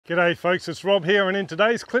G'day folks, it's Rob here, and in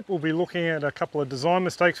today's clip we'll be looking at a couple of design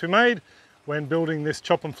mistakes we made when building this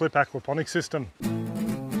Chop and Flip Aquaponics system.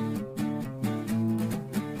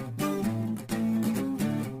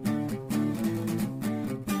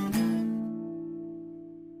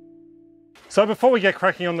 So before we get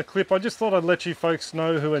cracking on the clip, I just thought I'd let you folks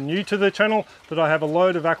know who are new to the channel that I have a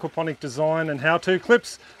load of aquaponic design and how-to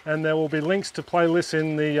clips, and there will be links to playlists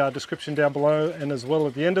in the description down below and as well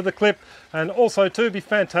at the end of the clip. And also too, it'd be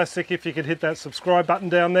fantastic if you could hit that subscribe button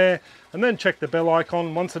down there and then check the bell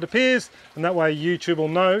icon once it appears, and that way YouTube will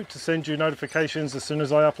know to send you notifications as soon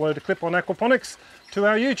as I upload a clip on aquaponics to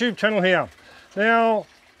our YouTube channel here. Now,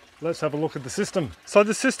 let's have a look at the system. So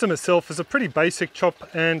the system itself is a pretty basic chop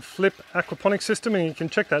and flip aquaponics system, and you can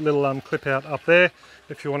check that little clip out up there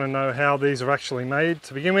if you want to know how these are actually made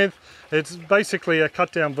to begin with. It's basically a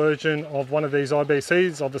cut down version of one of these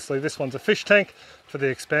IBCs. Obviously this one's a fish tank for the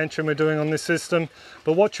expansion we're doing on this system,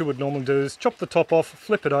 but what you would normally do is chop the top off,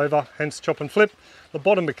 flip it over, hence chop and flip. The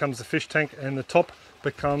bottom becomes the fish tank and the top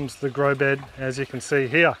becomes the grow bed, as you can see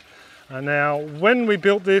here. Now when we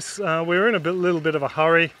built this, we were in a little bit of a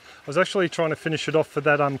hurry. I was actually trying to finish it off for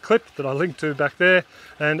that clip that I linked to back there,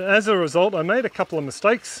 and as a result I made a couple of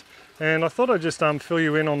mistakes, and I thought I'd just fill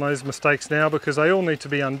you in on those mistakes now, because they all need to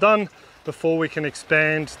be undone before we can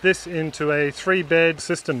expand this into a 3-bed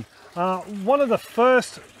system. One of the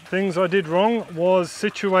first things I did wrong was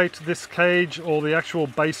situate this cage or the actual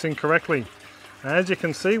basin correctly. As you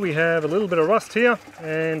can see, we have a little bit of rust here,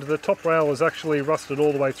 and the top rail is actually rusted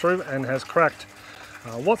all the way through and has cracked.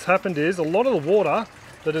 What's happened is a lot of the water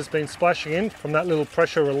that has been splashing in from that little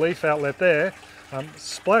pressure relief outlet there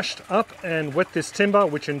splashed up and wet this timber,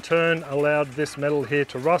 which in turn allowed this metal here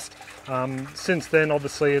to rust. Since then,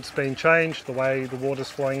 obviously it's been changed the way the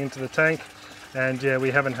water's flowing into the tank, and yeah,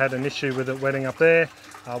 we haven't had an issue with it wetting up there.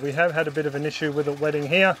 We have had a bit of an issue with it wetting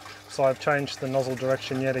here, so I've changed the nozzle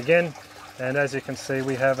direction yet again. And as you can see,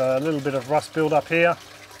 we have a little bit of rust build up here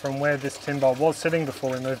from where this timber was sitting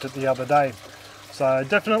before we moved it the other day. So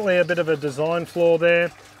definitely a bit of a design flaw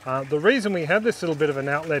there. The reason we have this little bit of an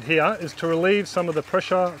outlet here is to relieve some of the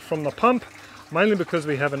pressure from the pump, mainly because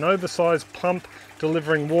we have an oversized pump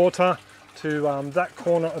delivering water to that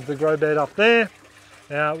corner of the grow bed up there.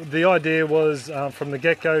 Now the idea was from the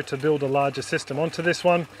get-go to build a larger system onto this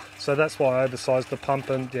one, so that's why I oversized the pump.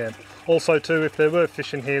 And yeah, also too, if there were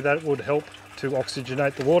fish in here, that would help to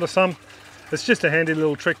oxygenate the water some. It's just a handy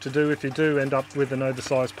little trick to do if you do end up with an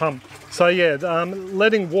oversized pump. So yeah,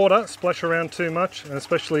 letting water splash around too much, and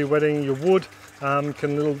especially wetting your wood, can a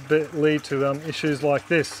little bit lead to issues like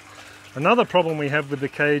this. Another problem we have with the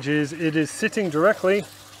cage is it is sitting directly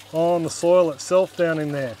on the soil itself down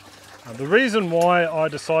in there. The reason why I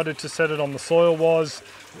decided to set it on the soil was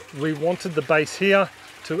we wanted the base here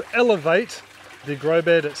to elevate the grow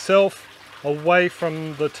bed itself away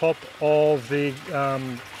from the top of the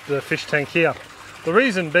fish tank here. The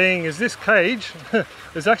reason being is this cage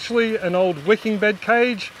is actually an old wicking bed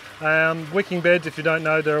cage. Wicking beds, if you don't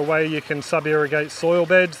know, they're a way you can sub-irrigate soil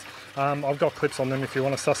beds. I've got clips on them if you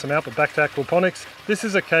want to suss them out, but back to aquaponics. This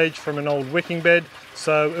is a cage from an old wicking bed,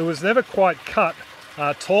 so it was never quite cut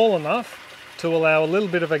tall enough to allow a little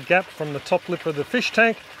bit of a gap from the top lip of the fish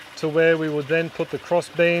tank to where we would then put the cross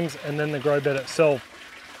beams and then the grow bed itself.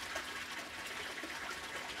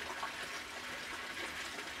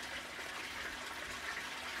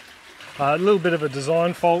 A little bit of a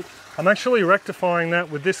design fault. I'm actually rectifying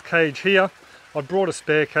that with this cage here. I brought a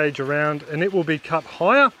spare cage around and it will be cut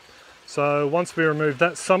higher. So once we remove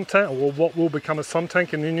that sump tank, or what will become a sump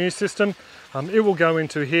tank in the new system, it will go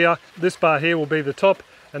into here. This bar here will be the top,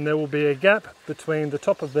 and there will be a gap between the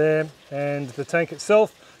top of there and the tank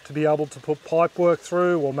itself to be able to put pipe work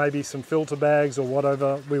through, or maybe some filter bags or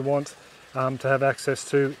whatever we want to have access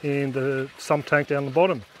to in the sump tank down the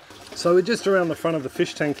bottom. So we're just around the front of the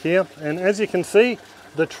fish tank here, and as you can see,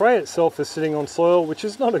 the tray itself is sitting on soil, which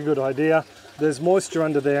is not a good idea. There's moisture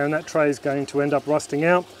under there and that tray is going to end up rusting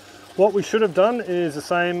out. What we should have done is the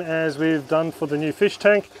same as we've done for the new fish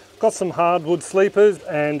tank. Got some hardwood sleepers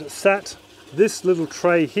and sat this little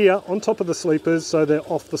tray here on top of the sleepers so they're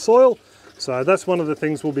off the soil. So that's one of the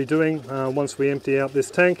things we'll be doing once we empty out this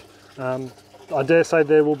tank. I dare say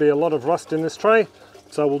there will be a lot of rust in this tray,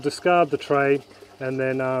 so we'll discard the tray and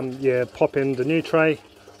then yeah, pop in the new tray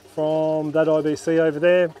from that IBC over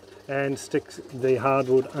there and stick the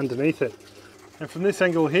hardwood underneath it. And from this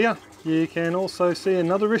angle here, you can also see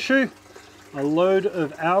another issue, a load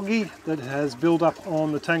of algae that has built up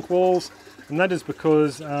on the tank walls, and that is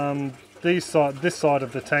because this side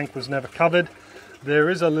of the tank was never covered. There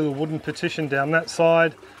is a little wooden partition down that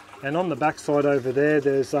side, And on the back side over there,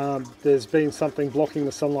 there's been something blocking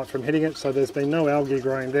the sunlight from hitting it, so there's been no algae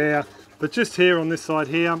growing there. But just here on this side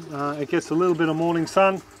here, it gets a little bit of morning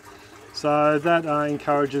sun, so that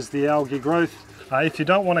encourages the algae growth. If you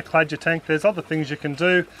don't want to clad your tank, there's other things you can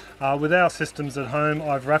do. With our systems at home,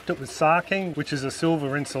 I've wrapped it with sarking, which is a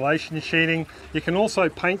silver insulation sheeting. You can also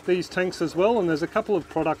paint these tanks as well, and there's a couple of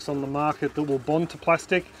products on the market that will bond to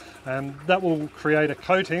plastic, and that will create a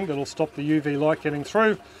coating that will stop the UV light getting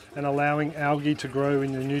through and allowing algae to grow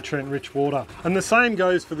in the nutrient-rich water. And the same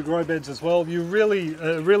goes for the grow beds as well. It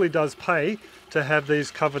really does pay to have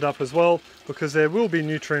these covered up as well, because there will be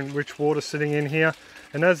nutrient-rich water sitting in here.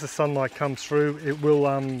 And as the sunlight comes through, it will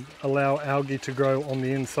allow algae to grow on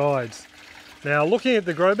the insides. Now, looking at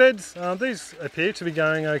the grow beds, these appear to be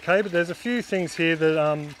going okay, but there's a few things here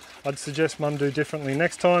that I'd suggest Mum do differently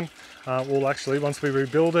next time. Well, actually, once we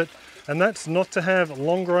rebuild it. And that's not to have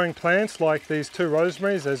long-growing plants like these two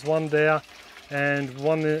rosemaries. There's one there and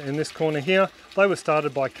one in this corner here. They were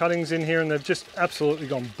started by cuttings in here, and they've just absolutely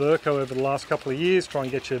gone burko over the last couple of years. Try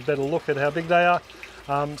and get you a better look at how big they are.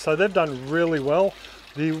 So they've done really well.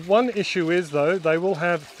 The one issue is though, they will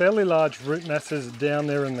have fairly large root masses down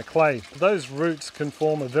there in the clay. Those roots can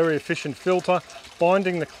form a very efficient filter,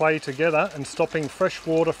 binding the clay together and stopping fresh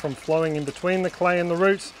water from flowing in between the clay and the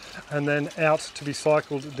roots and then out to be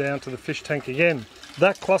cycled down to the fish tank again.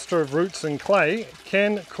 That cluster of roots and clay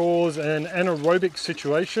can cause an anaerobic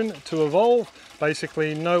situation to evolve.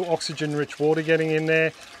 Basically, no oxygen-rich water getting in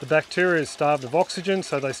there. The bacteria is starved of oxygen,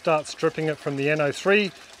 so they start stripping it from the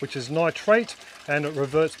NO3, which is nitrate, and it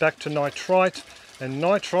reverts back to nitrite. And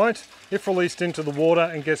nitrite, if released into the water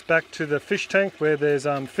and gets back to the fish tank where there's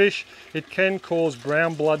fish, it can cause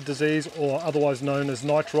brown blood disease, or otherwise known as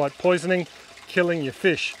nitrite poisoning, killing your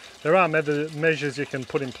fish. There are measures you can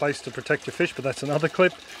put in place to protect your fish, but that's another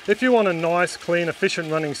clip. If you want a nice, clean,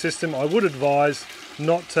 efficient running system, I would advise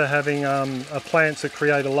not to having plants that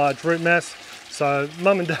create a large root mass. So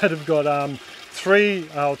Mum and Dad have got three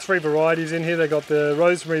varieties in here. They've got the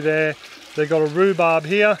rosemary there, they've got a rhubarb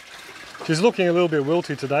here. She's looking a little bit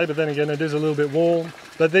wilty today, but then again it is a little bit warm.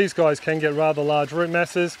 But these guys can get rather large root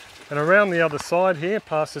masses. And around the other side here,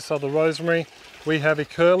 past this other rosemary, we have a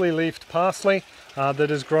curly-leafed parsley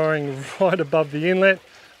that is growing right above the inlet.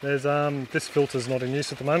 There's this filter's not in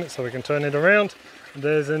use at the moment, so we can turn it around.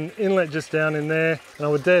 There's an inlet just down in there, and I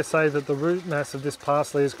would dare say that the root mass of this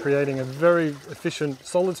parsley is creating a very efficient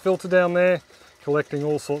solids filter down there, collecting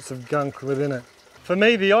all sorts of gunk within it. For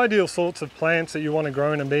me, the ideal sorts of plants that you want to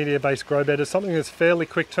grow in a media-based grow bed is something that's fairly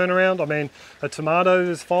quick turnaround. I mean, a tomato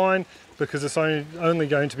is fine because it's only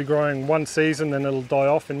going to be growing one season, then it'll die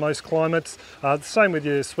off in most climates. The same with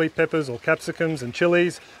your sweet peppers or capsicums and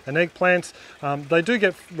chilies and eggplants. They do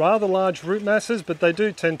get rather large root masses, but they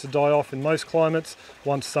do tend to die off in most climates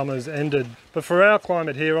once summer's ended. But for our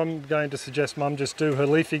climate here, I'm going to suggest Mum just do her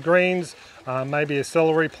leafy greens, maybe a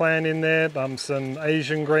celery plant in there, some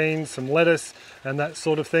Asian greens, some lettuce and that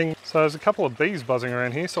sort of thing. So there's a couple of bees buzzing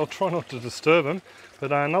around here, so I'll try not to disturb them.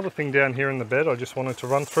 But another thing down here in the bed I just wanted to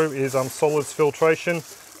run through is solids filtration.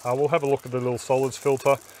 We'll have a look at the little solids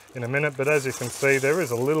filter in a minute, but as you can see there is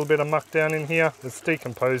a little bit of muck down in here that's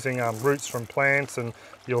decomposing roots from plants and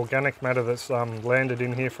the organic matter that's landed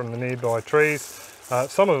in here from the nearby trees.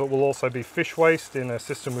 Some of it will also be fish waste in a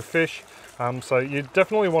system with fish. So you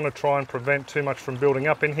definitely want to try and prevent too much from building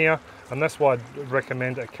up in here, and that's why I'd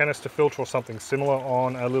recommend a canister filter or something similar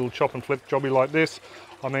on a little chop and flip jobby like this.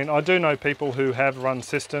 I mean, I do know people who have run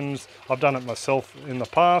systems. I've done it myself in the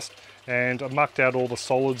past, and I've mucked out all the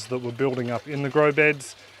solids that were building up in the grow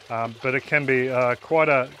beds, but it can be quite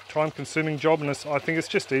a time-consuming job, and I think it's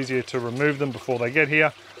just easier to remove them before they get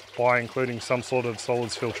here by including some sort of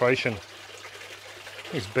solids filtration.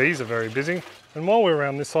 These bees are very busy. And while we're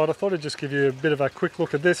around this side, I thought I'd just give you a bit of a quick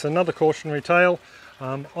look at this, another cautionary tale.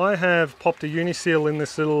 I have popped a Uniseal in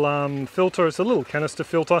this little filter. It's a little canister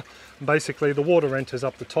filter. Basically the water enters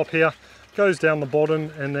up the top here, goes down the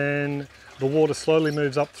bottom, and then the water slowly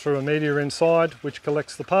moves up through a media inside, which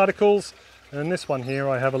collects the particles. And in this one here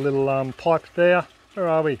I have a little pipe there. Where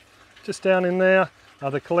are we? Just down in there,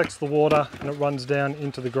 that collects the water and it runs down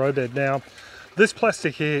into the grow bed. Now, this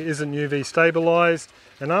plastic here isn't UV stabilized,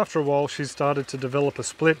 and after a while she's started to develop a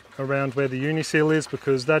split around where the Uniseal is,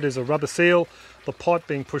 because that is a rubber seal. The pipe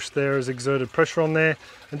being pushed there has exerted pressure on there,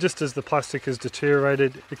 and just as the plastic has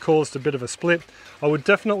deteriorated, it caused a bit of a split. I would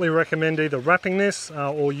definitely recommend either wrapping this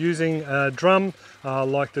or using a drum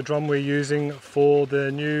like the drum we're using for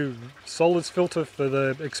the new solids filter for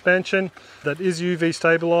the expansion that is UV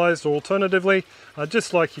stabilized, or alternatively,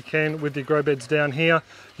 just like you can with your grow beds down here,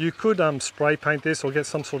 you could spray paint this or get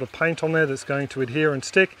some sort of paint on there that's going to adhere and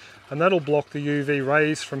stick, and that'll block the UV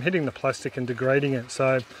rays from hitting the plastic and degrading it.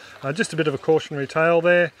 So just a bit of a cautionary tale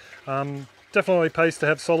there. Definitely pays to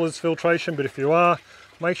have solids filtration, but if you are,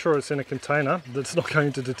 make sure it's in a container that's not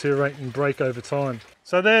going to deteriorate and break over time.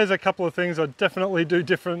 So there's a couple of things I'd definitely do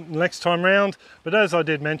different next time round, but as I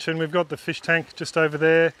did mention, we've got the fish tank just over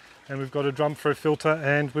there, and we've got a drum for a filter,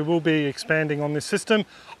 and we will be expanding on this system.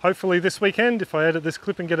 Hopefully this weekend, if I edit this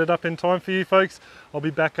clip and get it up in time for you folks, I'll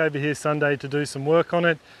be back over here Sunday to do some work on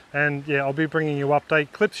it. And yeah, I'll be bringing you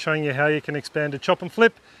update clips showing you how you can expand a chop and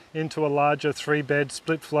flip into a larger 3-bed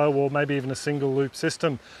split flow, or maybe even a single loop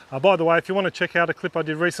system. By the way, if you want to check out a clip I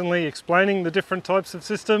did recently explaining the different types of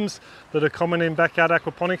systems that are common in backyard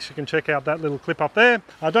aquaponics, you can check out that little clip up there.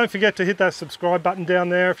 Don't forget to hit that subscribe button down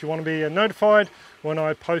there if you want to be notified when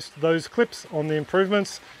I post those clips on the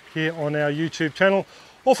improvements here on our YouTube channel.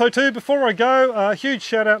 Also too, before I go, a huge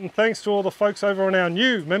shout out and thanks to all the folks over on our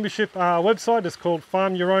new membership website. It's called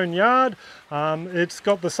Farm Your Own Yard. It's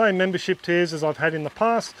got the same membership tiers as I've had in the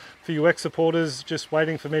past for you ex-supporters just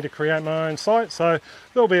waiting for me to create my own site. So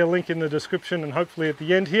there'll be a link in the description and hopefully at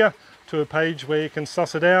the end here to a page where you can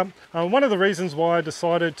suss it out. One of the reasons why I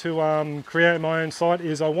decided to create my own site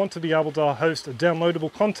is I want to be able to host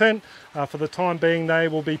downloadable content. For the time being, they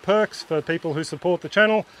will be perks for people who support the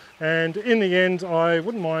channel, and in the end I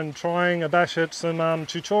wouldn't mind trying a bash at some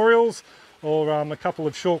tutorials or a couple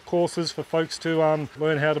of short courses for folks to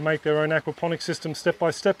learn how to make their own aquaponics system step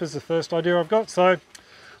by step is the first idea I've got. So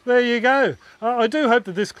there you go. I do hope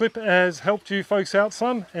that this clip has helped you folks out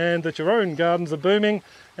some and that your own gardens are booming,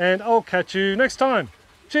 and I'll catch you next time.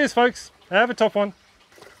 Cheers folks, have a top one.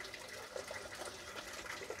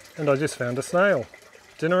 And I just found a snail.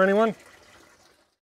 Dinner anyone?